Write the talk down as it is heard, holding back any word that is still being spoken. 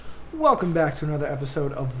Welcome back to another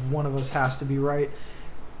episode of One of Us Has to Be Right.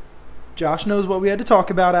 Josh knows what we had to talk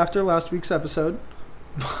about after last week's episode,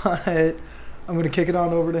 but I'm going to kick it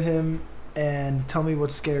on over to him and tell me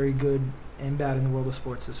what's scary, good, and bad in the world of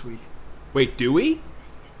sports this week. Wait, do we?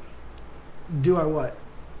 Do I what?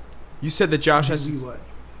 You said that Josh has... Do we what?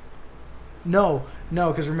 No,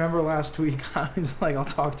 because remember last week I was like, I'll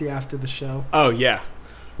talk to you after the show. Oh, yeah.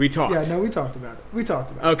 We talked. Yeah, no, we talked about it.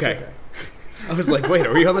 Okay. It's okay. I was like, wait,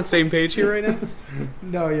 are we on the same page here right now?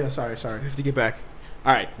 No, yeah, sorry. We have to get back.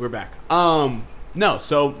 All right, we're back. No,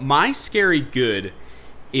 so my scary good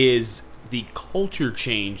is the culture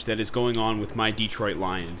change that is going on with my Detroit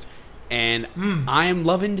Lions, and I am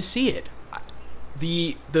loving to see it.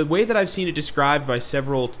 The way that I've seen it described by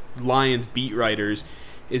several Lions beat writers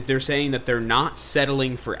is they're saying that they're not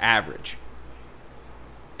settling for average.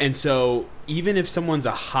 And so even if someone's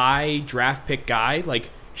a high draft pick guy,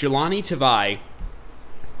 like Jelani Tavai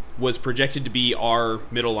was projected to be our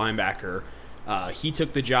middle linebacker. He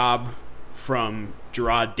took the job from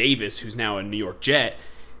Gerard Davis, who's now a New York Jet,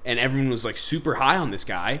 and everyone was like super high on this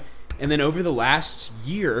guy. And then over the last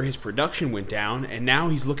year, his production went down, and now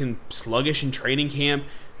he's looking sluggish in training camp,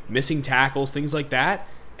 missing tackles, things like that.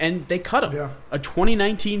 And they cut him. Yeah. A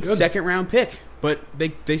 2019 second-round pick. But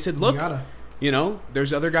they said, look,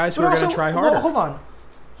 there's other guys who are going to try harder.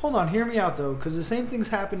 Hold on, hear me out, though, because the same thing's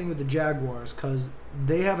happening with the Jaguars, because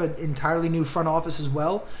they have an entirely new front office as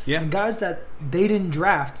well. Yeah. And guys that they didn't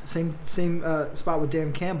draft, same spot with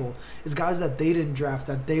Dan Campbell, is guys that they didn't draft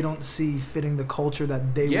that they don't see fitting the culture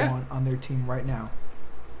that they want on their team right now.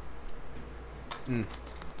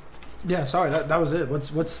 Yeah, sorry, that was it.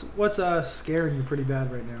 What's scaring you pretty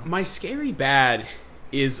bad right now? My scary bad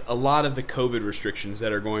is a lot of the COVID restrictions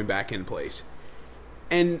that are going back in place.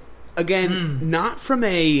 And again, not from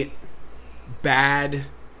a bad,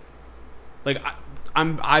 like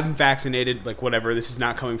I'm vaccinated, like whatever. This is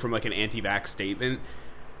not coming from like an anti-vax statement,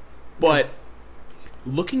 but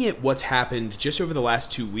looking at what's happened just over the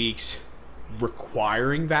last 2 weeks,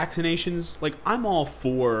 requiring vaccinations, like I'm all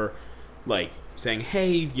for like saying,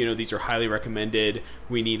 hey, these are highly recommended.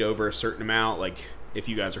 We need over a certain amount. Like if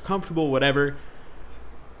you guys are comfortable, whatever.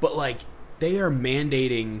 But like they are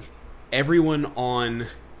mandating everyone on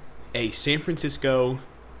a San Francisco,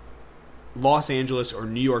 Los Angeles, or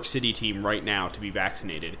New York City team right now to be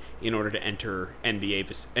vaccinated in order to enter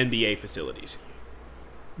NBA facilities.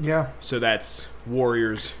 Yeah. So that's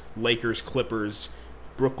Warriors, Lakers, Clippers,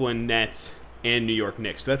 Brooklyn Nets, and New York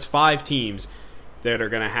Knicks. So that's 5 teams that are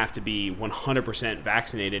going to have to be 100%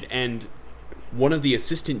 vaccinated. And one of the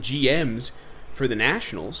assistant GMs for the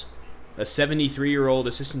Nationals, a 73-year-old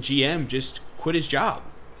assistant GM, just quit his job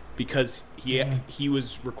because he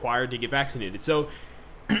was required to get vaccinated. So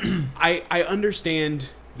I understand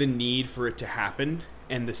the need for it to happen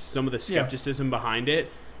and some of the skepticism behind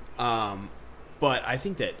it. But I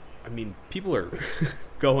think that, people are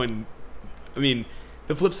going... the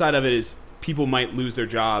flip side of it is people might lose their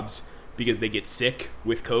jobs because they get sick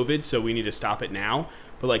with COVID, so we need to stop it now.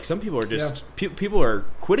 But like some people are just... people are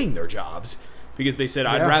quitting their jobs because they said,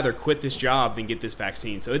 I'd rather quit this job than get this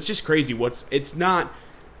vaccine. So it's just crazy. It's not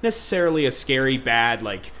necessarily a scary, bad,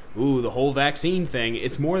 like, ooh, the whole vaccine thing.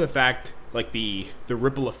 It's more the fact, like, the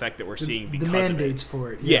ripple effect that we're seeing because of it. The mandates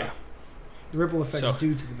for it. Yeah. The ripple effects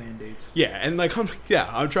due to the mandates. Yeah, and, like,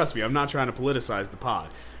 trust me, I'm not trying to politicize the pod.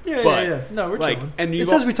 Yeah. No, we're like, chilling. And it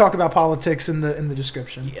says we talk about politics in the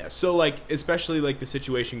description. Yeah, so, like, especially, like, the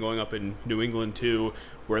situation going up in New England, too,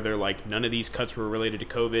 where they're, like, none of these cuts were related to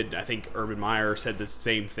COVID. I think Urban Meyer said the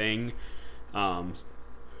same thing.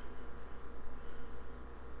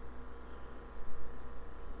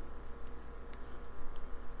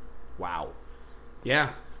 Wow.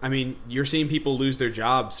 Yeah. You're seeing people lose their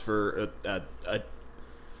jobs for a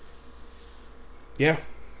yeah.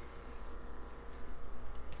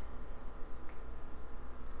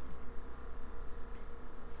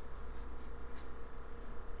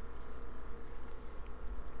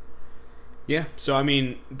 Yeah. So,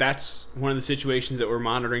 that's one of the situations that we're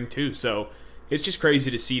monitoring too. So it's just crazy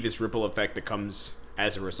to see this ripple effect that comes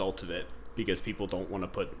as a result of it because people don't want to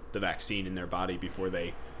put the vaccine in their body before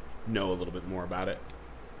they know a little bit more about it.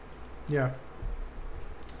 Yeah.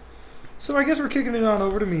 So I guess we're kicking it on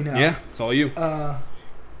over to me now. Yeah, it's all you. I'm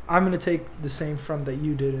going to take the same front that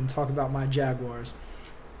you did and talk about my Jaguars.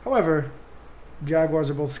 However,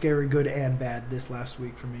 Jaguars are both scary, good, and bad this last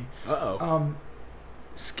week for me. Uh-oh.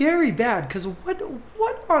 Scary bad, because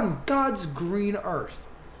what on God's green earth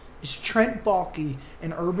is Trent Baalke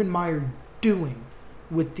and Urban Meyer doing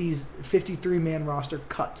with these 53-man roster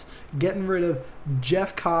cuts? Getting rid of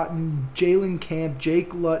Jeff Cotton, Jalen Camp,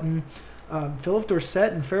 Jake Luton, Philip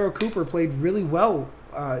Dorsett and Farrell Cooper played really well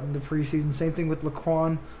in the preseason. Same thing with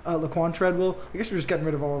Laquan Treadwell. I guess we're just getting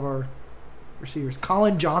rid of all of our receivers.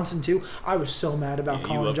 Colin Johnson too. I was so mad about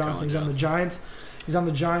Colin Johnson. He's on the Giants. He's on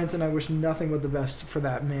the Giants, and I wish nothing but the best for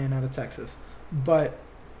that man out of Texas. But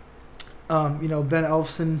Ben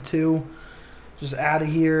Elfson too, just out of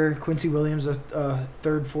here. Quincy Williams, a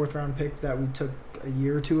third, fourth round pick that we took a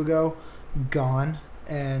year or two ago, gone.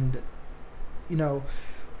 And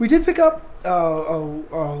we did pick up.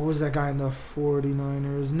 What was that guy in the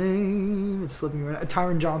 49ers name? It's slipping me right now.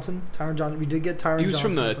 Tyron Johnson. We did get Tyron Johnson. He was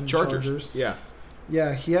from the Chargers. Yeah.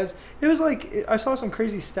 Yeah, he has. It was like I saw some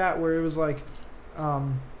crazy stat where it was like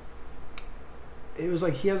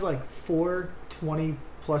he has like 4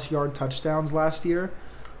 20-plus yard touchdowns last year,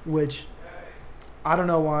 which I don't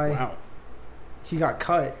know why he got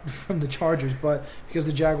cut from the Chargers, but because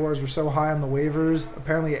the Jaguars were so high on the waivers,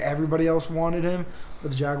 apparently everybody else wanted him,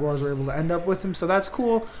 but the Jaguars were able to end up with him, so that's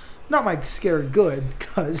cool. Not my scary good,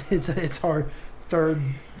 because it's our third,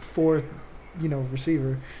 fourth,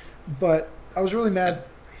 receiver, but I was really mad.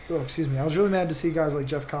 I was really mad to see guys like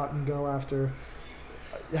Jeff Cotton go after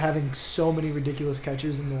having so many ridiculous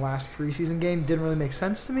catches in the last preseason game. Didn't really make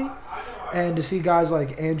sense to me. And to see guys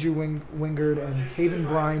like Andrew Wingard and Taven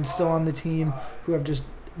Bryan still on the team who have just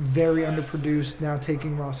very underproduced, now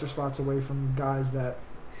taking roster spots away from guys that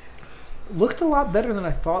looked a lot better than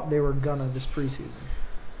I thought they were gonna this preseason.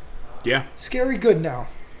 Yeah. Scary good now.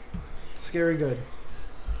 Scary good.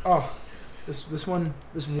 Oh, this one.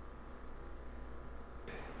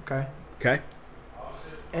 Okay. Okay.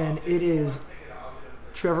 And it is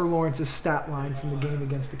Trevor Lawrence's stat line from the game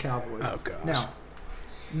against the Cowboys. Oh, gosh.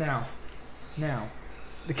 Now,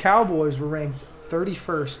 the Cowboys were ranked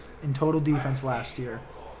 31st in total defense last year.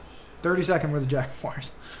 32nd were the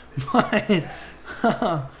Jaguars. But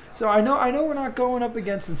so I know we're not going up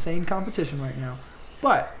against insane competition right now.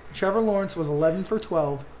 But Trevor Lawrence was 11 for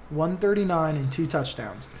 12, 139, and 2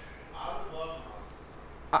 touchdowns.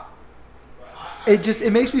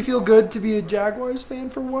 It makes me feel good to be a Jaguars fan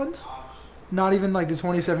for once. Not even like the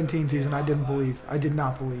 2017 season. I did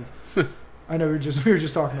not believe. I know we were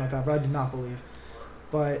just talking about that, but I did not believe.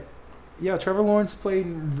 But yeah, Trevor Lawrence played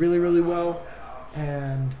really, really well,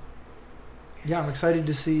 and yeah, I'm excited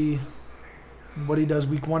to see what he does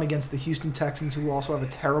week 1 against the Houston Texans, who also have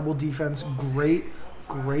a terrible defense.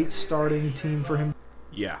 Great starting team for him.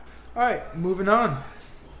 Yeah. All right, moving on.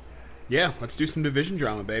 Yeah, let's do some division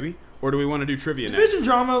drama, baby. Or do we want to do trivia next? Division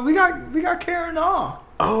drama. We got Karen Aw.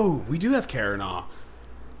 Oh, we do have Karen Aw.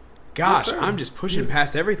 Gosh, Yes, I'm just pushing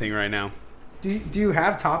past everything right now. Do you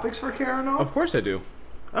have topics for Karen Aw? Of course I do.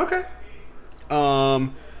 Okay.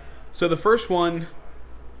 So the first one,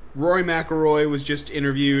 Rory McIlroy was just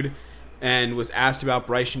interviewed and was asked about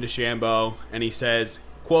Bryson DeChambeau, and he says,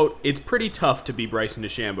 quote, "It's pretty tough to be Bryson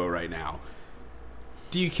DeChambeau right now."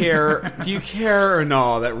 Do you care? Do you care or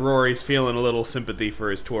no that Rory's feeling a little sympathy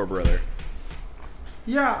for his tour brother?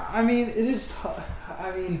 Yeah, I mean it is.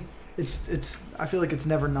 I mean it's. I feel like it's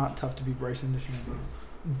never not tough to be Bryson DeChambeau,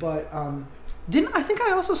 but I think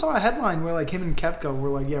I also saw a headline where like him and Koepka were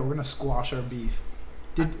like, yeah, we're gonna squash our beef.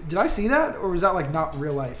 Did I see that, or was that like not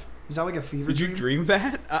real life? Was that like a fever? Did dream? you dream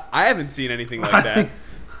that? I haven't seen anything like that.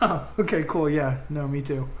 Oh, okay, cool. Yeah, no, me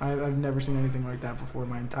too. I've never seen anything like that before in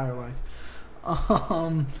my entire life.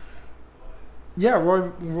 Yeah,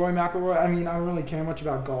 Roy McIlroy. I mean, I don't really care much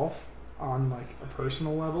about golf on like a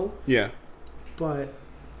personal level. Yeah. But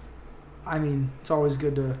I mean, it's always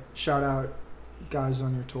good to shout out guys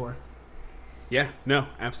on your tour. Yeah, no,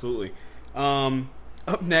 absolutely.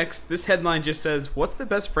 Up next, this headline just says, "What's the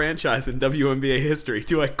best franchise in WNBA history?"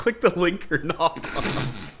 Do I click the link or not?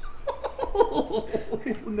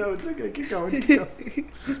 No, it's okay. Keep going.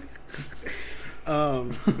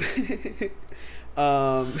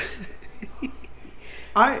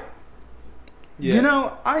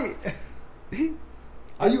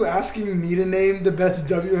 Are you asking me to name the best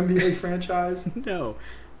WNBA franchise? No,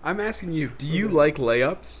 I'm asking you. Do you like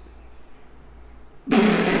layups?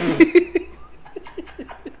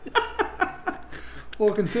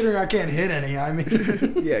 Well, considering I can't hit any, I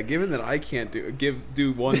mean. Yeah, given that I can't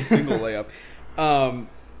do one single layup.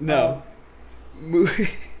 No.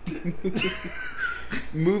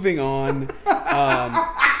 Moving on.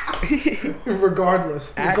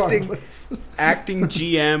 Regardless. Acting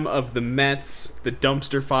GM of the Mets, the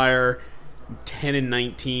dumpster fire,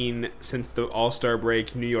 10-19 since the All-Star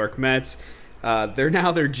break, New York Mets. Their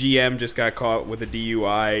GM just got caught with a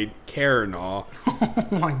DUI. Karen Aw. Oh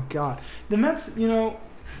my God. The Mets,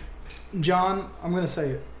 John, I'm going to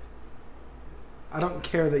say it. I don't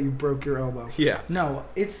care that you broke your elbow. Yeah. No,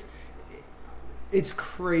 it's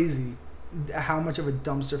crazy how much of a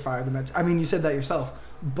dumpster fire the Mets. I mean, you said that yourself,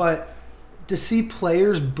 but to see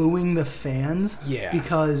players booing the fans,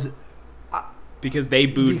 because they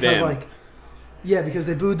booed them, because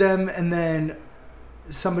they booed them, and then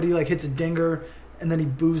somebody like hits a dinger, and then he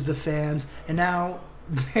boos the fans, and now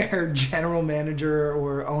their general manager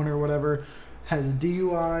or owner, or whatever, has a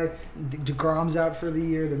DUI. DeGrom's out for the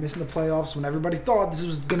year. They're missing the playoffs when everybody thought this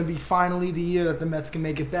was going to be finally the year that the Mets can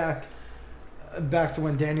make it back to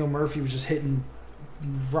when Daniel Murphy was just hitting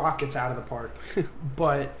rockets out of the park.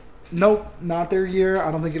 But nope, not their year. I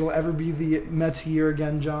don't think it'll ever be the Mets' year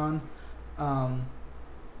again, John. And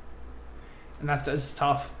that's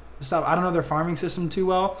tough. It's tough. I don't know their farming system too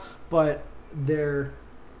well, but their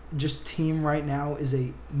just team right now is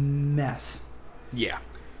a mess. Yeah.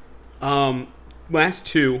 Last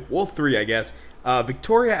two, well, three, I guess.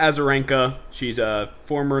 Victoria Azarenka, she's a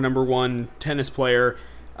former number 1 tennis player.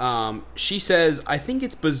 She says, I think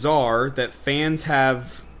it's bizarre that fans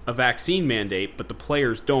have a vaccine mandate, but the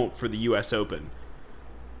players don't for the U.S. Open.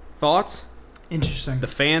 Thoughts? Interesting. The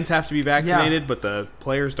fans have to be vaccinated, but the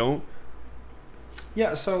players don't?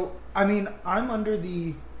 Yeah, so, I mean, I'm under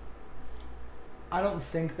the... I don't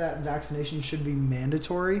think that vaccination should be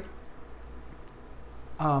mandatory.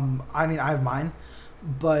 I mean, I have mine,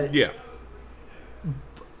 but yeah,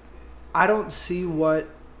 I don't see what.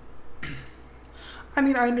 I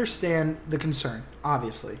mean, I understand the concern,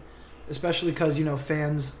 obviously, especially because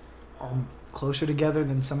fans are closer together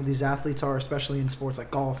than some of these athletes are, especially in sports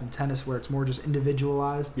like golf and tennis, where it's more just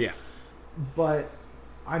individualized. Yeah, but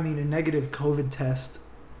I mean, a negative COVID test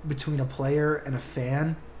between a player and a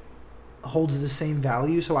fan holds the same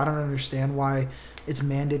value, so I don't understand why it's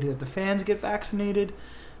mandated that the fans get vaccinated.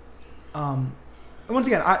 And once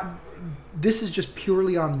again, this is just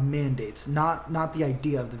purely on mandates, not the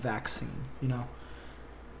idea of the vaccine.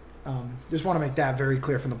 Just want to make that very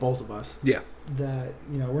clear from the both of us. Yeah, that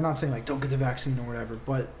we're not saying like don't get the vaccine or whatever,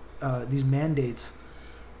 but these mandates,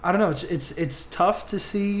 I don't know. It's tough to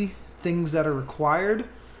see things that are required,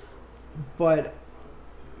 but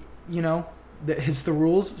it's the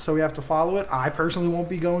rules, so we have to follow it. I personally won't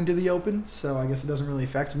be going to the Open, so I guess it doesn't really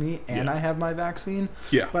affect me, and I have my vaccine.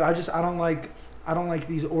 Yeah. But I don't like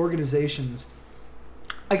these organizations.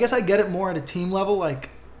 I guess I get it more at a team level,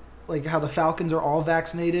 like how the Falcons are all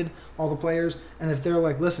vaccinated, all the players, and if they're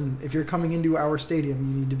like, listen, if you're coming into our stadium,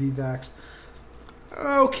 you need to be vaxxed.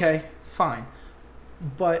 Okay, fine.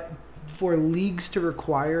 But for leagues to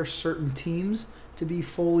require certain teams to be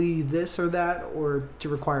fully this or that, or to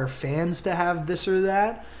require fans to have this or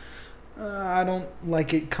that, I don't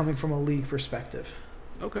like it coming from a league perspective.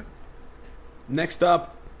 Okay. Next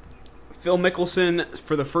up, Phil Mickelson,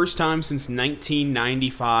 for the first time since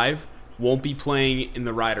 1995, won't be playing in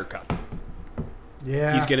the Ryder Cup.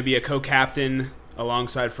 Yeah. He's going to be a co-captain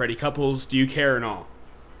alongside Freddie Couples. Do you care at all?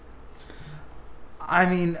 I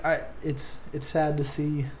mean, it's sad to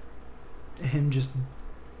see him just...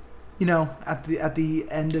 at the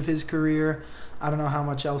end of his career, I don't know how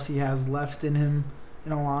much else he has left in him,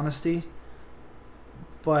 in all honesty.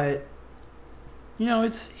 But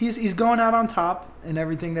he's going out on top in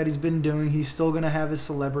everything that he's been doing. He's still going to have his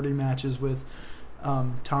celebrity matches with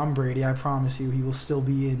Tom Brady. I promise you, he will still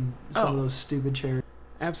be in some of those stupid chairs.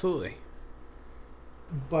 Absolutely.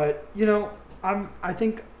 But I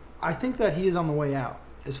think that he is on the way out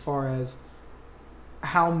as far as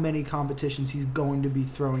how many competitions he's going to be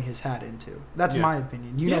throwing his hat into. That's my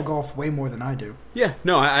opinion. You know golf way more than I do. Yeah,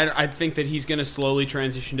 no, I think that he's going to slowly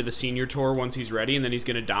transition to the senior tour once he's ready, and then he's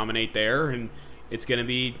going to dominate there, and it's going to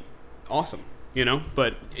be awesome,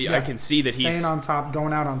 But I can see that he's... staying on top,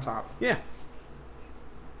 going out on top. Yeah.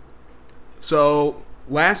 So,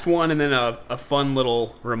 last one, and then a fun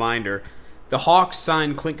little reminder. The Hawks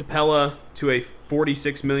signed Clint Capella to a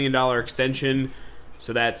 $46 million extension,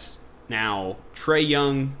 so that's... Now, Trae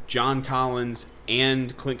Young, John Collins,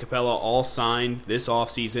 and Clint Capella all signed this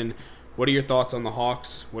offseason. What are your thoughts on the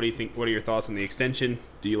Hawks? What do you think? What are your thoughts on the extension?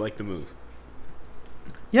 Do you like the move?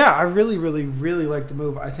 Yeah, I really, really, really like the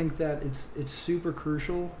move. I think that it's super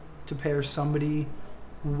crucial to pair somebody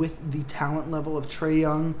with the talent level of Trae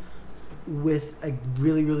Young with a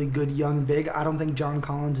really, really good young big. I don't think John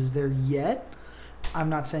Collins is there yet. I'm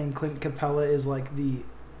not saying Clint Capella is like the,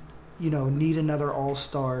 need another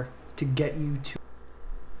all-star to get you to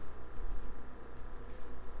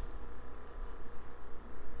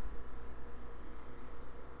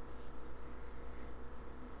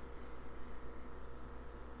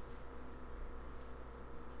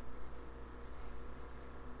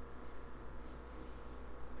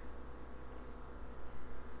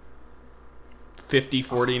 $50,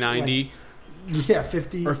 $40, $90. Yeah,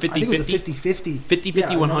 50. Or 50-50? I think it was a 50-50.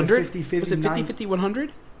 50-50, 100? 50-50, Was it 50-50,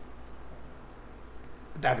 100?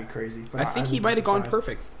 That'd be crazy. But I think he wouldn't might be have gone surprised.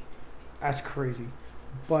 perfect. That's crazy.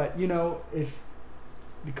 But, if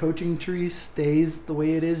the coaching tree stays the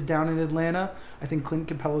way it is down in Atlanta, I think Clint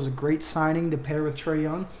Capella's a great signing to pair with Trae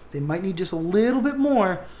Young. They might need just a little bit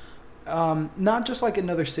more. Not just like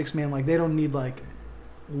another six-man. Like, they don't need, like,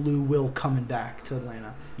 Lou Will coming back to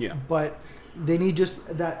Atlanta. Yeah. But they need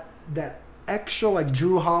just that extra, like,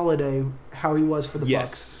 Drew Holiday, how he was for the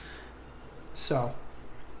Bucks. So,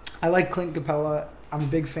 I like Clint Capella. I'm a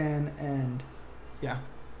big fan, and, yeah.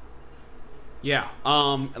 Yeah.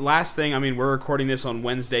 Last thing, we're recording this on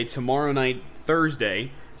Wednesday. Tomorrow night,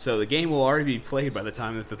 Thursday, so the game will already be played by the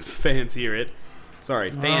time that the fans hear it. Sorry,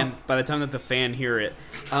 by the time that the fan hear it.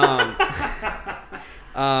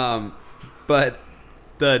 But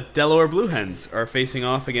the Delaware Blue Hens are facing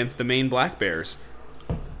off against the Maine Black Bears.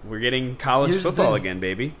 We're getting college football again,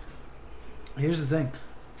 baby. Here's the thing.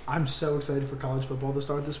 I'm so excited for college football to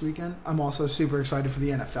start this weekend. I'm also super excited for the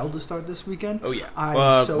NFL to start this weekend. Oh, yeah.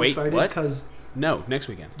 I'm so excited because... No, next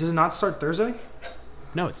weekend. Does it not start Thursday?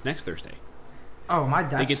 No, it's next Thursday. Oh, my,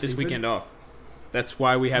 that's They get this weekend off. That's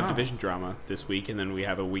why we have Oh. division drama this week, and then we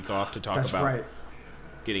have a week off to talk about right.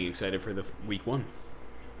 getting excited for the week one.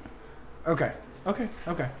 Okay.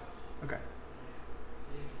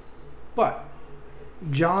 But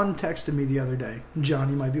John texted me the other day. John,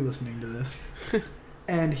 you might be listening to this.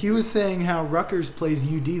 And he was saying how Rutgers plays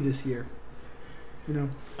UD this year.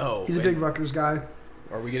 Oh, he's a big Rutgers guy.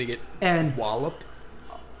 Are we going to get walloped?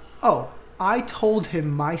 Oh, I told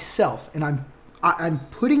him myself, and I'm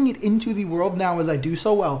putting it into the world now as I do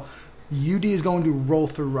so well, UD is going to roll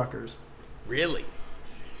through Rutgers. Really?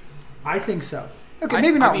 I think so. Okay,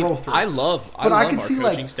 maybe not roll through. I love could our see,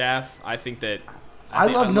 coaching staff. I think that... I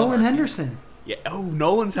love Nolan Henderson. Yeah. Oh,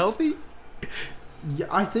 Nolan's healthy? Yeah,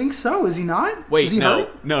 I think so. Is he not? Wait, he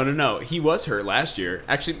hurt? No. He was hurt last year.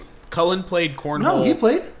 Actually, Cullen played cornhole. No, he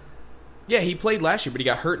played. Yeah, he played last year, but he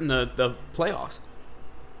got hurt in the playoffs.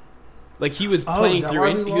 Like he was playing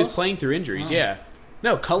through he was playing through injuries. Oh. Yeah.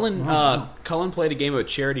 No, Cullen Cullen played a game of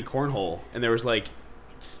charity cornhole, and there was like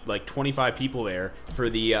 25 people there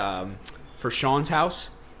for the for Sean's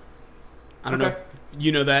house. I don't know if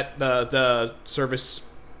you know that the service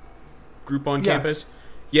group on campus.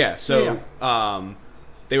 Yeah, so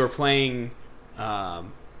they were playing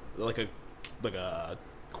like a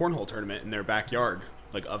cornhole tournament in their backyard,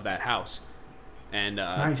 like of that house, and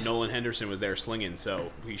nice. Nolan Henderson was there slinging,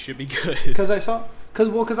 so we should be good. Because I saw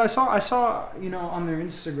on their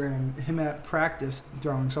Instagram him at practice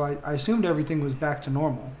throwing, so I assumed everything was back to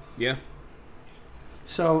normal. Yeah.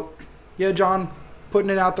 So, yeah, John, putting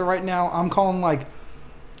it out there right now. I'm calling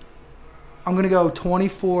I'm gonna go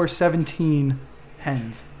 24-17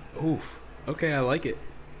 Hens. Oof. Okay, I like it.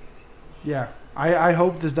 Yeah, I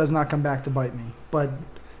hope this does not come back to bite me. But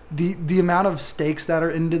the amount of stakes that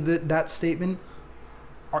are into that statement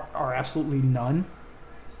are absolutely none.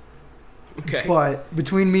 Okay. But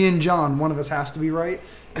between me and John, one of us has to be right.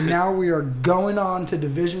 And now we are going on to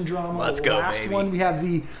division drama. Let's go, Last baby. one, we have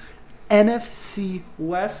the NFC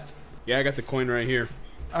West. Yeah, I got the coin right here.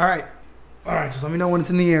 All right. Just let me know when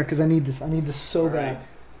it's in the air because I need this. I need this so bad. Right.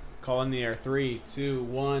 Call in the air. 3, 2,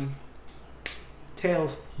 1.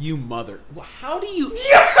 Tails. You mother. How do you...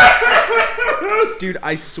 Yes! Dude,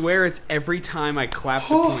 I swear it's every time I clap the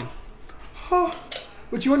coin.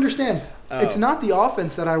 But you understand, it's not the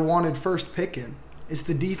offense that I wanted first pick in. It's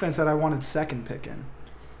the defense that I wanted second pick in.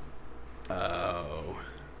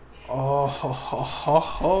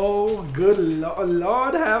 Oh, good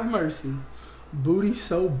Lord have mercy. Booty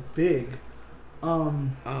so big. Oh,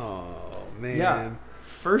 man. Yeah.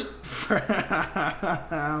 First,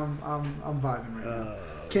 I'm vibing right now.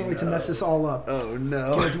 Can't wait to mess this all up. Oh, no.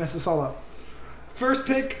 Can't wait to mess this all up. First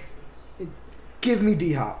pick, give me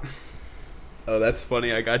D-Hop. Oh, that's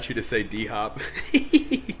funny. I got you to say D-Hop.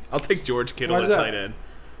 I'll take George Kittle at tight end.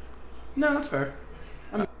 No, that's fair.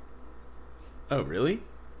 Oh, really?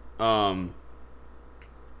 And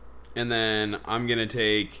then I'm going to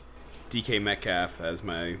take DK Metcalf as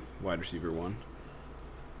my wide receiver 1.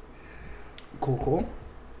 Cool.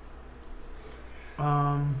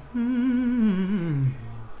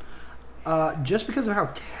 Just because of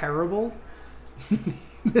how terrible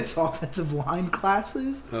this offensive line class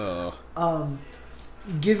is,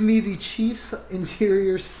 give me the Chiefs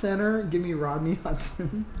interior center. Give me Rodney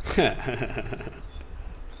Hudson.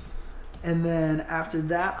 And then after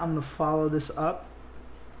that, I'm going to follow this up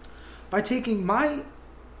by taking my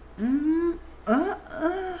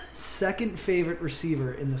second favorite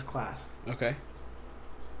receiver in this class. Okay.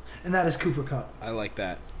 And that is Cooper Kupp. I like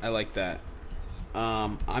that.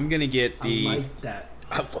 I'm gonna get the. I like that.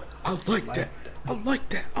 I like that. I like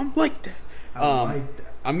that. I like that.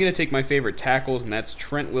 I'm gonna take my favorite tackles, and that's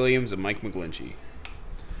Trent Williams and Mike McGlinchey.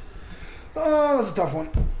 Oh, that's a tough one.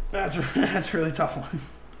 That's a really tough one.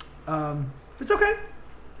 It's okay.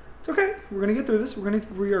 It's okay. We're gonna get through this.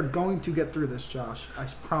 We are going to get through this, Josh. I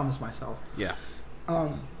promise myself. Yeah.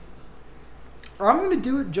 I'm gonna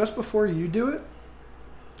do it just before you do it,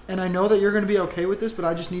 and I know that you're gonna be okay with this, but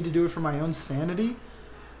I just need to do it for my own sanity.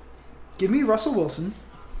 Give me Russell Wilson.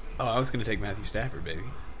 Oh, I was gonna take Matthew Stafford, baby.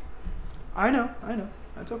 I know.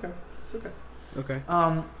 That's okay. It's okay. Okay.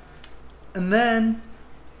 And then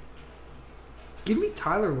give me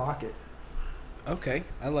Tyler Lockett. Okay,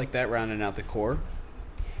 I like that rounding out the core.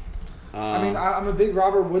 I mean, I'm a big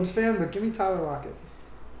Robert Woods fan, but give me Tyler Lockett.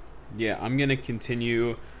 Yeah, I'm gonna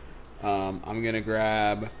continue. I'm gonna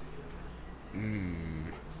grab.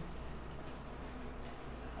 I'm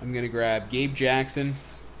gonna grab Gabe Jackson.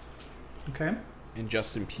 Okay. And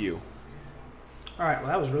Justin Pugh. All right. Well,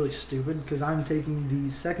 that was really stupid because I'm taking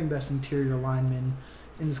the second best interior lineman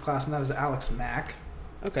in this class, and that is Alex Mack.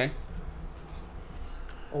 Okay.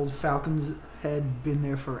 Old Falcons head, been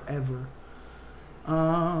there forever.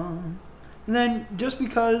 And then just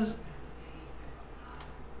because,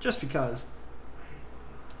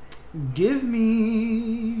 give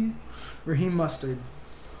me Raheem Mustard.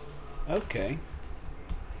 Okay.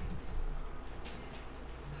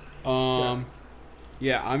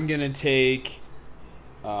 Yeah, I'm gonna take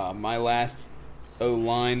my last O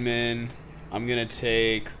lineman. I'm gonna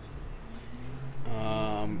take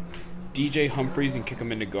DJ Humphries and kick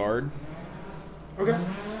him into guard. Okay.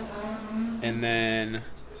 And then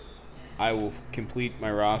I will complete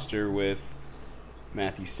my roster with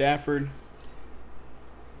Matthew Stafford,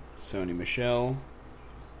 Sony Michel,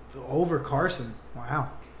 Over Carson. Wow.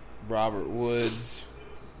 Robert Woods,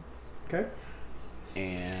 Okay.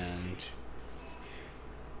 and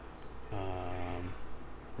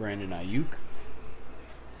Brandon Ayuk.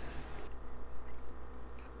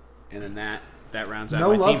 And then that rounds out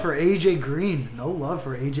No my love team. for AJ Green. No love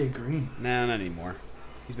for AJ Green. Nah, not anymore.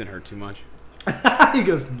 He's been hurt too much. He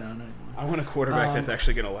goes, no anymore. I want a quarterback that's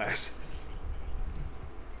actually going to last.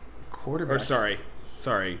 Quarterback. Or sorry,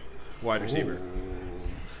 wide receiver.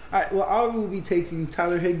 All right, well, I will be taking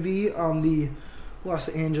Tyler Higbee on the Los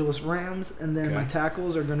Angeles Rams, and then my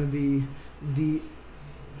tackles are going to be the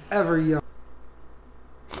ever young.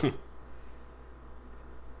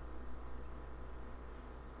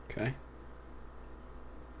 Okay.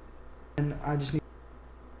 And I just need.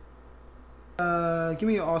 Give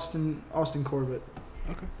me Austin Corbett.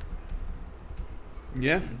 Okay.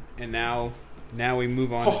 Yeah, and now we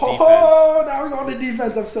move on to defense. Oh, now we're going to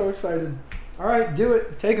defense. I'm so excited. All right, do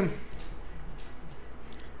it. Take him.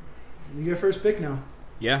 You get first pick now.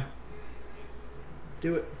 Yeah.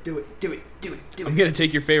 Do it. I'm going to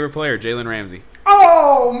take your favorite player, Jalen Ramsey.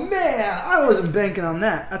 Oh, man. I wasn't banking on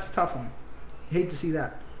that. That's a tough one. Hate to see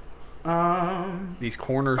that. These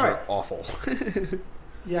corners right. are awful.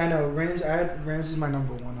 Yeah, I know. Ramsey's my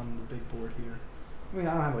number one on the big board here. I mean,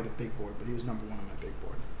 I don't have like a big board, but he was number one on my big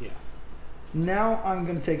board. Yeah. Now I'm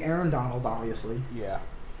going to take Aaron Donald, obviously. Yeah.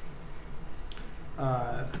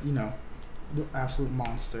 The absolute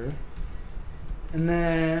monster. And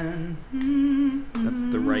then... That's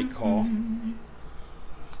the right call.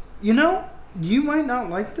 You know, you might not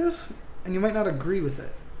like this, and you might not agree with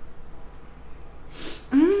it.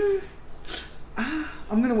 I'm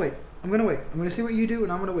going to wait. I'm going to see what you do,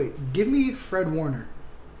 and I'm going to wait. Give me Fred Warner.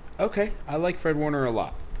 Okay, I like Fred Warner a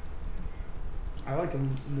lot. I like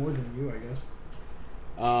him more than you, I guess.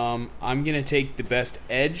 I'm gonna take the best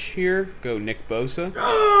edge here. Go Nick Bosa.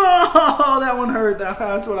 Oh, that one hurt.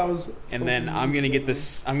 That's what I was. And then I'm gonna get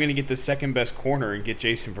this. I'm gonna get the second best corner and get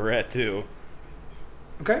Jason Verrett too.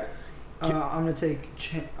 Okay. I'm gonna take.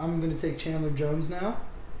 I'm gonna take Chandler Jones now.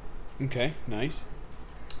 Okay, nice.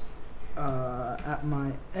 At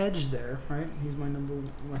my edge there, right? He's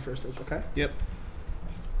my first edge. Okay. Yep.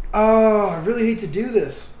 Oh, I really hate to do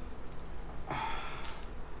this.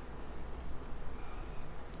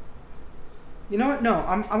 You know what? No,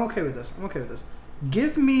 I'm okay with this.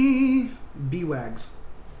 Give me B-Wags.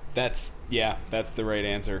 That's the right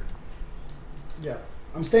answer. Yeah.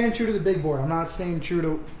 I'm staying true to the big board. I'm not staying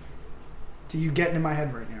true to you getting in my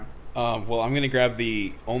head right now. Well, I'm going to grab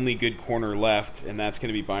the only good corner left, and that's going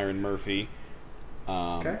to be Byron Murphy.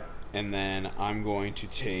 Okay. And then I'm going to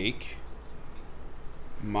take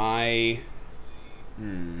my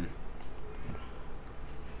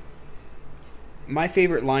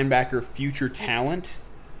favorite linebacker future talent,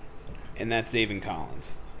 and that's Zaven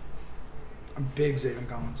Collins. I'm a big Zaven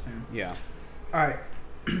Collins fan. Yeah. All right.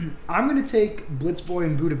 I'm going to take Blitzboy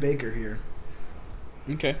and Buda Baker here.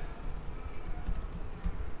 Okay.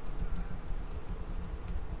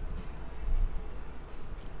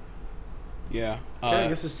 Yeah. Okay, I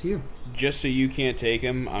guess it's to you. Just so you can't take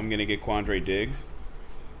him, I'm going to get Quandre Diggs.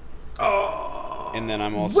 Oh. And then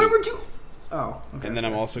I'm also... Where would you... Oh, okay. And then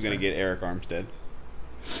I'm also going to get Eric Armstead.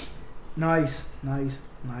 Nice. I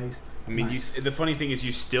mean, the funny thing is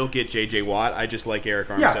you still get J.J. Watt. I just like Eric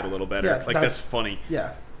Armstead a little better. Yeah, that's funny.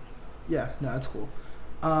 Yeah. Yeah, no, that's cool.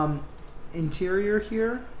 Interior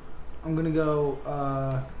here, I'm going to go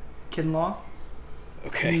Kinlaw.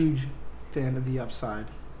 Okay. Huge fan of the upside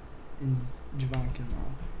in Javon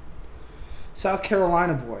Kinlaw. South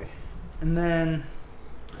Carolina boy. And then,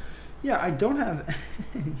 yeah, I don't have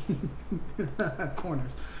any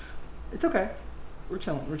corners. It's okay. We're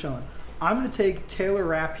chilling. I'm going to take Taylor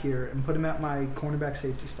Rapp here and put him at my cornerback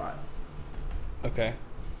safety spot. Okay.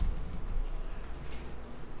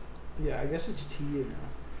 Yeah, I guess it's to you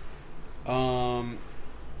now.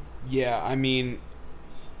 Yeah, I mean,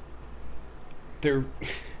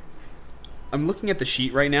 I'm looking at the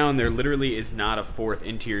sheet right now, and there literally is not a fourth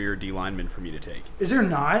interior D lineman for me to take. Is there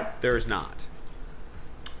not? There is not.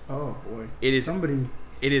 Oh boy. It is somebody.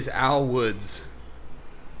 It is Al Woods,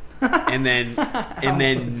 and then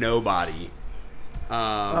nobody.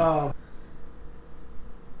 Oh.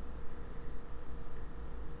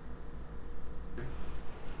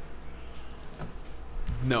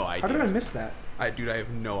 No idea. How did I miss that? I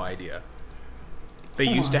have no idea. They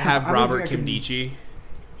Hold used on. to have I don't Robert think I can- Kimdichie.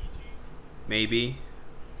 Maybe.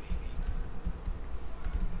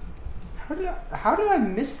 How did I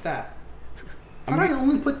miss that? How did I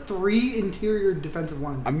only put 3 interior defensive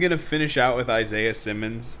linemen? I'm going to finish out with Isaiah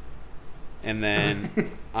Simmons, and then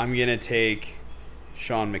I'm going to take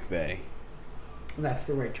Sean McVay. That's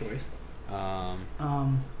the right choice.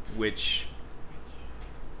 Which,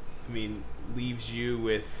 I mean, leaves you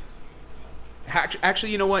with...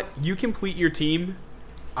 Actually, you know what? You complete your team.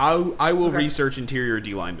 I will Okay. research interior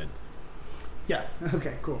D linemen. Yeah.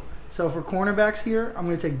 Okay, cool. So for cornerbacks here, I'm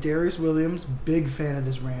going to take Darius Williams. Big fan of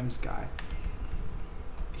this Rams guy.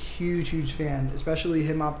 Huge fan. Especially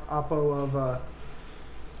him oppo of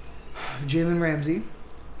Jalen Ramsey.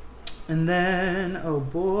 And then, oh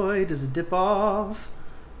boy, does it dip off?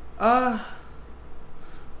 I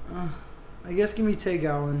guess give me Tay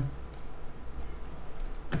Gowan.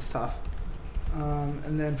 That's tough.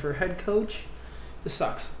 And then for head coach, this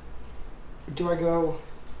sucks. Do I go...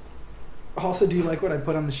 Also, do you like what I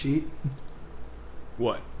put on the sheet?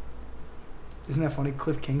 What? Isn't that funny?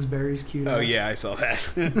 Cliff Kingsbury's cute. Oh, yeah, I saw that.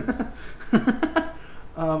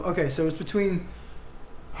 Okay, so it's between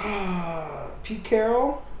Pete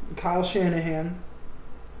Carroll and Kyle Shanahan.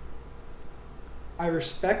 I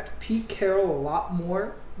respect Pete Carroll a lot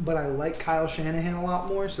more, but I like Kyle Shanahan a lot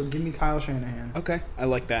more, so give me Kyle Shanahan. Okay, I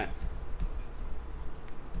like that.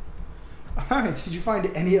 All right, did you find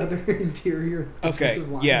any other interior defensive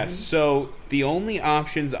linemen? Yeah, so the only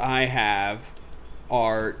options I have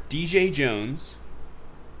are DJ Jones,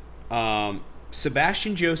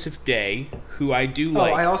 Sebastian Joseph Day, who I do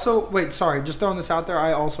like. Oh, I also... Wait, sorry, just throwing this out there,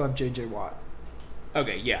 I also have J.J. Watt.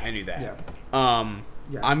 Okay, yeah, I knew that. Yeah.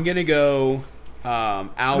 Yeah. I'm going to go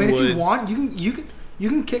Al Woods. If you want, you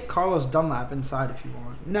can kick Carlos Dunlap inside if you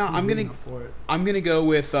want. No, He's I'm big going enough for it. to go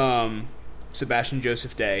with Sebastian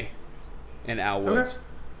Joseph Day and Al Woods. Okay.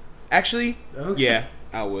 Actually, Okay. yeah,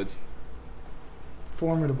 Al Woods.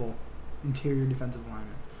 Formidable interior defensive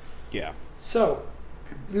lineman. Yeah. So,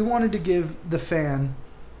 we wanted to give the fan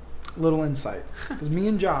a little insight. Because me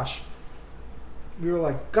and Josh, we were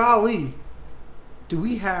like, golly, do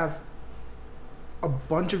we have a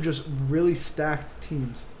bunch of just really stacked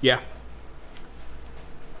teams? Yeah.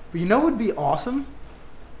 But you know what would be awesome?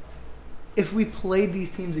 If we played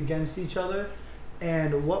these teams against each other,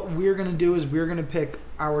 and what we're going to do is we're going to pick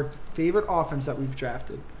our favorite offense that we've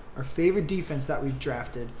drafted, our favorite defense that we've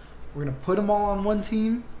drafted. We're going to put them all on one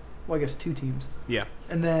team. Well, I guess 2 teams. Yeah.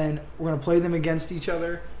 And then we're going to play them against each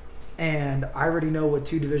other. And I already know what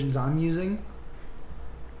 2 divisions I'm using.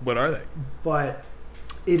 What are they? But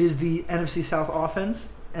it is the NFC South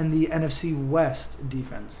offense and the NFC West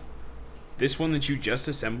defense. This one that you just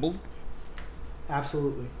assembled?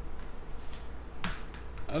 Absolutely.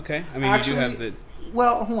 Okay. I mean, Actually, you do have the...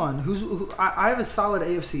 Well, hold on. I have a solid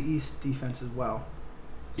AFC East defense as well.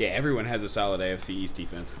 Yeah, everyone has a solid AFC East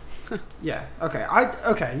defense. Yeah. Okay.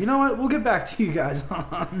 Okay. You know what? We'll get back to you guys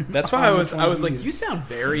on. That's why I was like, use. you sound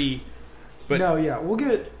very... But no. Yeah. We'll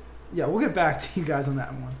get back to you guys on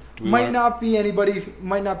that one. Do we Might wanna- not be anybody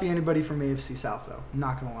from AFC South though. I'm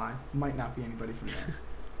not gonna lie. Might not be anybody from there.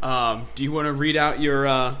 do you want to read out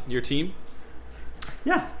your team?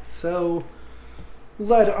 Yeah. So,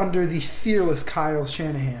 led under the fearless Kyle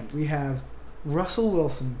Shanahan, we have Russell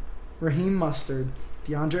Wilson, Raheem Mostert,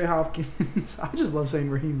 DeAndre Hopkins. I just love saying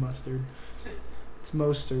Raheem Mustard. It's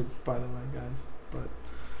Mostert, by the way, guys.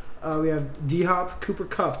 But we have D-Hop, Cooper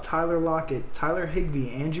Kupp, Tyler Lockett, Tyler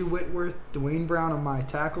Higbee, Andrew Whitworth, Dwayne Brown on my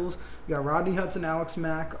tackles. We got Rodney Hudson, Alex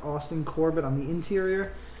Mack, Austin Corbett on the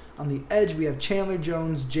interior. On the edge, we have Chandler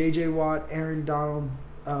Jones, J.J. Watt, Aaron Donald,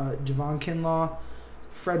 Javon Kinlaw,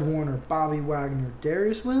 Fred Warner, Bobby Wagner,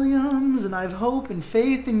 Darius Williams, and I have hope and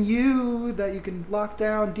faith in you that you can lock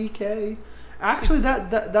down DK. Actually,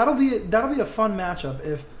 that'll be a fun matchup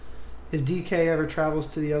if DK ever travels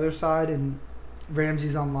to the other side and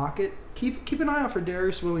Ramsey's on Lockett. Keep an eye out for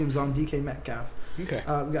Darius Williams on DK Metcalf. Okay.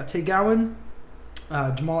 We got Tay Gowan,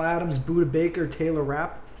 Jamal Adams, Buda Baker, Taylor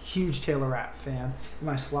Rapp. Huge Taylor Rapp fan.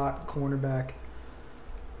 My slot cornerback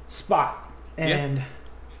spot. And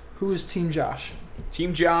who is Team Josh?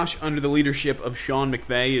 Team Josh, under the leadership of Sean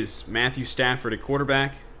McVay, is Matthew Stafford at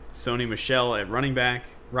quarterback, Sony Michel at running back,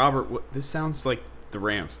 this sounds like the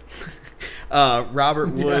Rams. Robert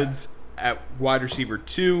Woods at wide receiver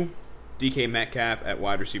 2, DK Metcalf at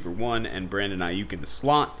wide receiver 1, and Brandon Ayuk in the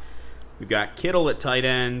slot. We've got Kittle at tight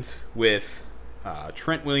end with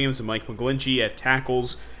Trent Williams and Mike McGlinchey at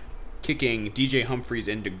tackles, kicking DJ Humphries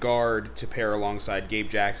into guard to pair alongside Gabe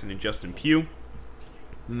Jackson and Justin Pugh.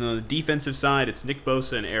 And on the defensive side, it's Nick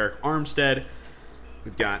Bosa and Eric Armstead.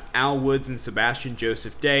 We've got Al Woods and Sebastian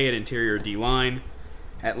Joseph Day at interior D-line.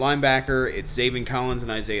 At linebacker, it's Zaven Collins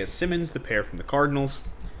and Isaiah Simmons, the pair from the Cardinals.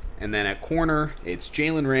 And then at corner, it's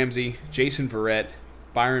Jalen Ramsey, Jason Verrett,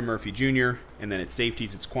 Byron Murphy Jr., and then at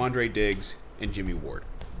safeties, it's Quandre Diggs and Jimmy Ward.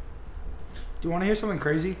 Do you want to hear something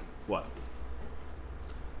crazy? What?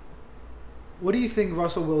 What do you think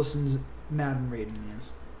Russell Wilson's Madden rating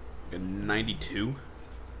is? A 92?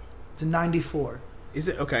 It's a 94. Is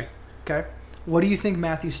it? Okay. Okay. What do you think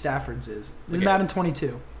Matthew Stafford's is? This is Madden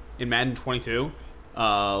 22. In Madden 22?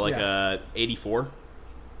 A 84?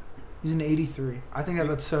 He's an 83. I think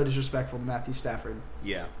that's so disrespectful to Matthew Stafford.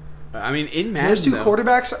 Yeah. I mean, in Madden, those two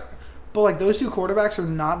quarterbacks, but like those two quarterbacks are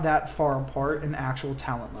not that far apart in actual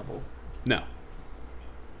talent level. No.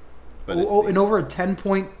 But and over a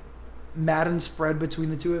 10-point Madden spread between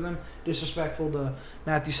the two of them, disrespectful to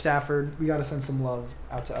Matthew Stafford. We got to send some love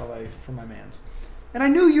out to LA for my mans. And I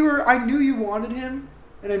knew you wanted him,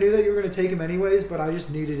 and I knew that you were going to take him anyways, but I just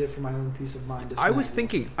needed it for my own peace of mind. I was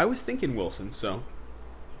thinking Wilson, so.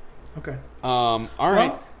 Okay. All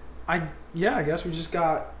right. Well, I guess we just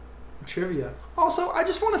got trivia. Also, I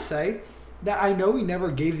just want to say that I know we never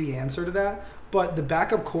gave the answer to that, but the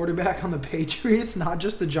backup quarterback on the Patriots, not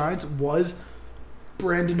just the Giants, was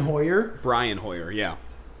Brian Hoyer, yeah.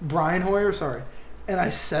 Brian Hoyer, sorry. And I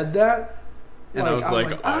said that. And I was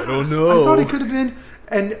like, I don't know. I thought it could have been.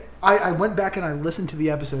 And I went back and I listened to the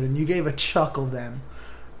episode, and you gave a chuckle then.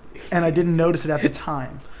 And I didn't notice it at the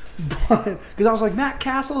time. Because I was like, Matt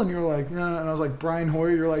Castle, and you're like, nah. And I was like, Brian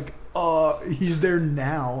Hoyer, you're like, he's there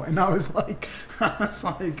now. And I was like,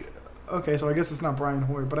 okay, so I guess it's not Brian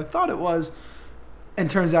Hoyer. But I thought it was, and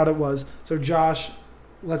turns out it was. So Josh,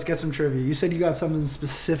 let's get some trivia. You said you got something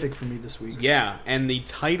specific for me this week. Yeah, and the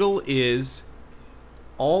title is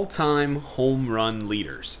All-Time Home Run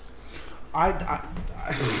Leaders. I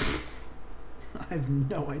have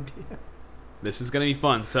no idea. This is going to be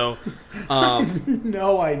fun. So, I have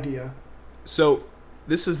no idea. So,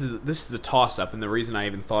 this is a toss-up, and the reason I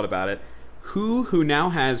even thought about it, who now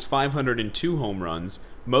has 502 home runs,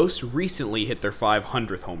 most recently hit their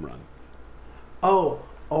 500th home run? Oh,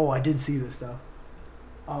 I did see this stuff.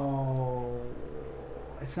 Oh,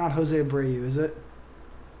 it's not Jose Abreu, is it?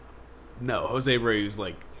 No, Jose Abreu is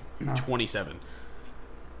like 27.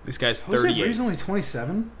 This guy's Jose 38. Abreu's only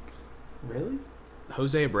 27? Really?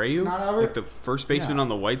 Jose Abreu? Not Albert? Like the first baseman on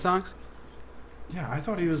the White Sox? Yeah, I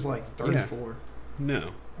thought he was like 34. Yeah.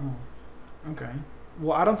 No. Oh, okay.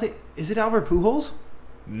 Well, I don't think... Is it Albert Pujols?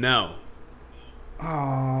 No.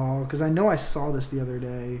 Oh, because I know I saw this the other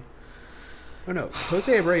day. Oh, no.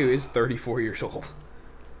 Jose Abreu is 34 years old.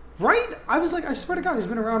 Right? I was like, I swear to God, he's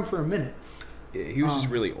been around for a minute. Yeah, he was just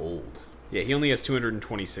really old. Yeah, he only has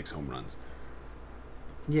 226 home runs.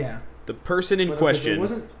 Yeah. The person in question... It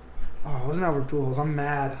wasn't Albert Pujols. I'm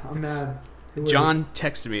mad. John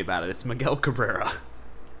texted me about it. It's Miguel Cabrera.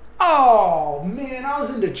 Oh, man. I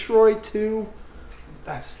was in Detroit, too.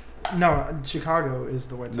 Chicago is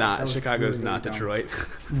the White Sox. Chicago's really, not really Detroit.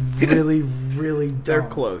 Really, really dumb. They're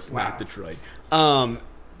close, not Detroit.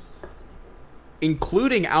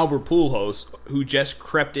 Including Albert Pujols, who just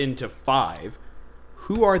crept into 5,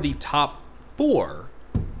 who are the top 4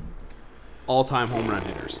 all-time home run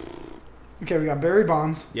hitters? Okay, we got Barry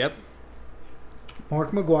Bonds. Yep.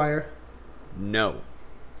 Mark McGwire. No.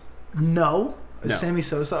 No? Is No. Sammy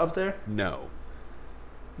Sosa up there? No.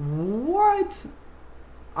 What?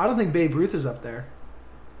 I don't think Babe Ruth is up there.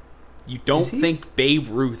 You don't Is he? think Babe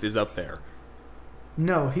Ruth is up there.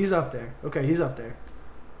 No, he's up there. Okay, he's up there.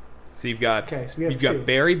 So you've got we have you've two. got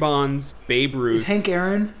Barry Bonds, Babe Ruth. Is Hank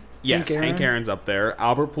Aaron? Yes, Hank Aaron's up there.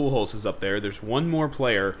 Albert Pujols is up there. There's one more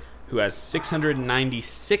player who has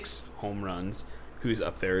 696 home runs who's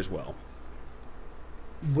up there as well.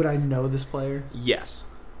 Would I know this player? Yes.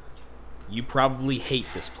 You probably hate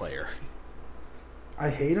this player. I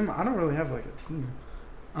hate him. I don't really have like a team.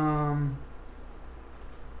 I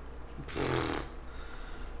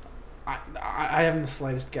haven't the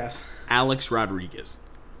slightest guess. Alex Rodriguez.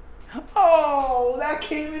 Oh, that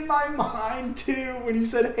came in my mind too when you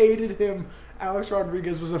said hated him. Alex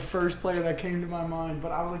Rodriguez was the first player that came to my mind,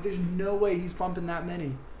 but I was like, "There's no way he's pumping that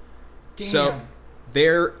many." Damn. So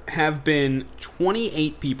there have been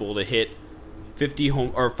 28 people to hit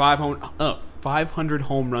 500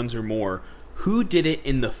 home runs or more. Who did it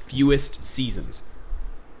in the fewest seasons?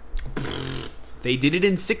 They did it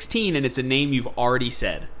in 16, and it's a name you've already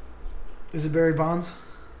said. Is it Barry Bonds?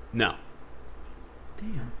 No.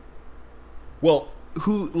 Damn. Well,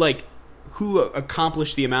 who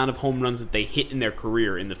accomplished the amount of home runs that they hit in their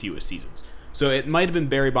career in the fewest seasons? So it might have been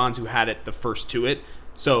Barry Bonds who had it the first to it.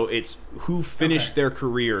 So it's who finished their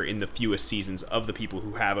career in the fewest seasons of the people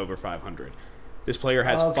who have over 500. This player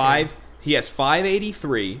has He has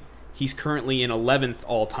 583. He's currently in 11th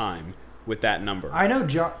all time with that number. I know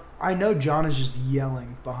John is just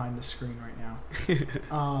yelling behind the screen right now.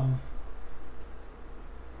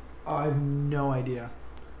 I have no idea.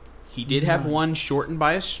 He did have one shortened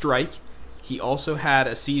by a strike. He also had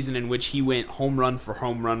a season in which he went home run for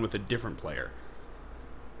home run with a different player.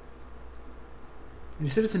 You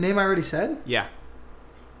said it's a name I already said? Yeah.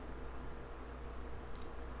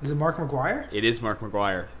 Is it Mark McGwire? It is Mark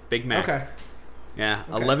McGwire. Big Mac. Okay. Yeah,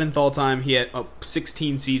 Okay. 11th all time. He had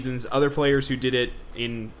 16 seasons. Other players who did it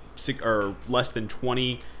in less than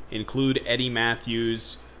 20 include Eddie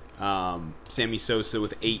Matthews, Sammy Sosa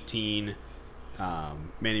with 18,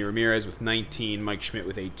 Manny Ramirez with 19, Mike Schmidt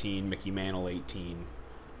with 18, Mickey Mantle 18,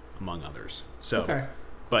 among others. So,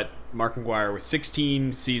 but Mark McGwire with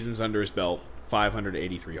 16 seasons under his belt,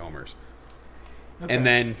 583 homers. Okay. And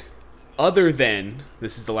then, other than,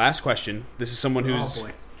 this is the last question. This is someone who's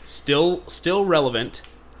still relevant.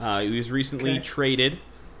 He was recently traded.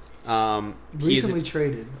 Recently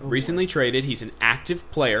traded. He's an active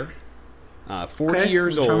player. 40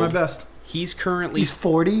 years old. Try my best. He's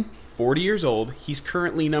 40? 40 years old. He's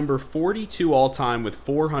currently number 42 all time with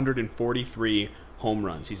 443 home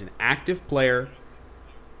runs. He's an active player.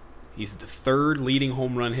 He's the third leading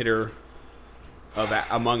home run hitter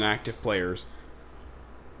among active players.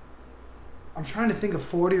 I'm trying to think of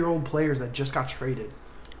 40-year-old players that just got traded.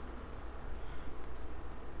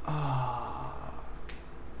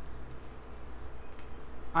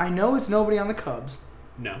 I know it's nobody on the Cubs.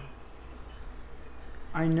 No.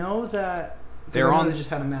 I know that they just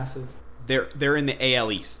had a massive. They're in the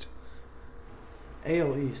AL East.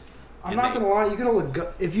 AL East. I'm not gonna lie. You could hold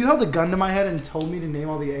if you held a gun to my head and told me to name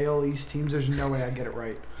all the AL East teams, there's no way I'd get it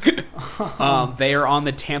right. They are on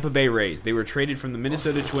the Tampa Bay Rays. They were traded from the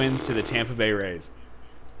Minnesota Twins to the Tampa Bay Rays.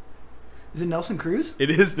 Is it Nelson Cruz? It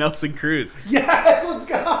is Nelson Cruz. Yes, let's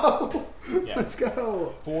go. Yeah. Let's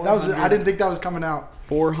go. I didn't think that was coming out.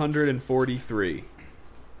 443.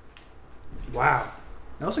 Wow.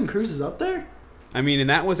 Nelson Cruz is up there? I mean, and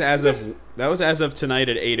that was as of tonight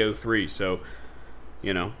at 8:03. So,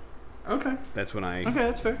 Okay. That's when I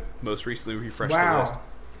that's fair. most recently refreshed the list.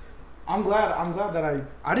 I'm glad that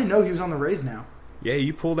I didn't know he was on the Rays now. Yeah,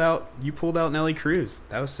 you pulled out Nelly Cruz.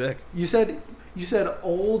 That was sick. You said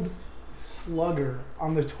old slugger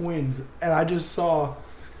on the Twins, and I just saw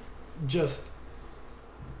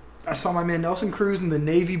I saw my man Nelson Cruz in the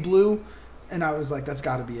navy blue, and I was like, that's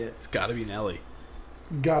got to be it. It's got to be Nelly.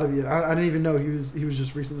 Got to be it. I didn't even know he was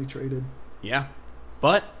just recently traded. Yeah,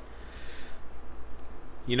 but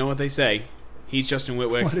you know what they say. He's Justin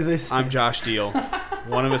Whitwick. What do they say? I'm Josh Deal.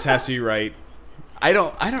 One of us has to be right. I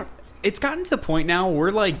don't. It's gotten to the point now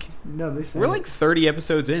we're like 30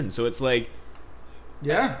 episodes in, so it's like,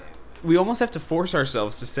 yeah, we almost have to force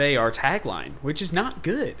ourselves to say our tagline, which is not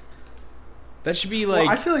good. That should be like.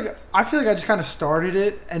 Well, I feel like I just kind of started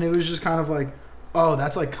it, and it was just kind of like, oh,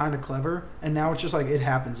 that's like kind of clever, and now it's just like it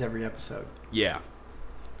happens every episode. Yeah.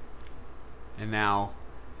 And now,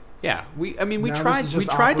 yeah, we Now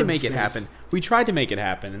tried to make it happen. We tried to make it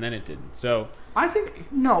happen, and then it didn't. So I think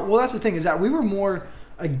well, that's the thing is that we were more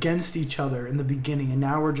against each other in the beginning, and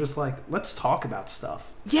now we're just like, let's talk about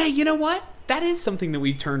stuff. Yeah, you know what? That is something that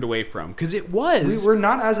we turned away from, because it was... We're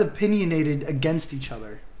not as opinionated against each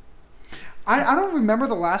other. I don't remember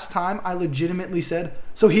the last time I legitimately said,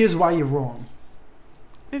 so here's why you're wrong.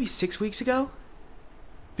 Maybe 6 weeks ago?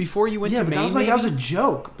 Before you went to Maine, that was like as a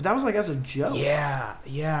joke. But that was like as a joke.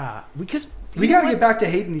 Yeah. Because we got to get back to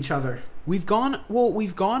hating each other. We've gone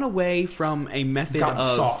away from a method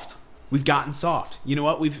of... soft. We've gotten soft. You know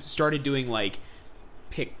what? We've started doing, like,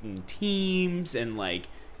 picking teams and, like,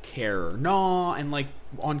 care or nah. And, like,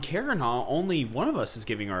 on care or nah, only one of us is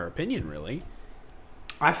giving our opinion, really.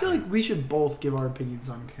 I feel like we should both give our opinions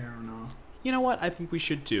on care or nah. You know what? I think we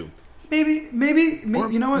should, too. Maybe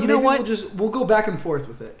or, you know what? You know what? We'll go back and forth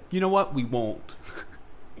with it. You know what? We won't.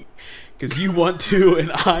 Because you want to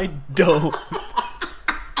and I don't.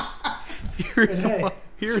 Here's why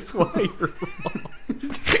you're wrong.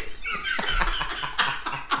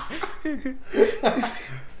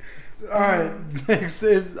 All right, next.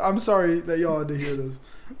 I'm sorry that y'all had to hear this,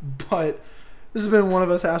 but this has been One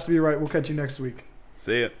of Us Has to Be Right. We'll catch you next week.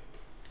 See ya.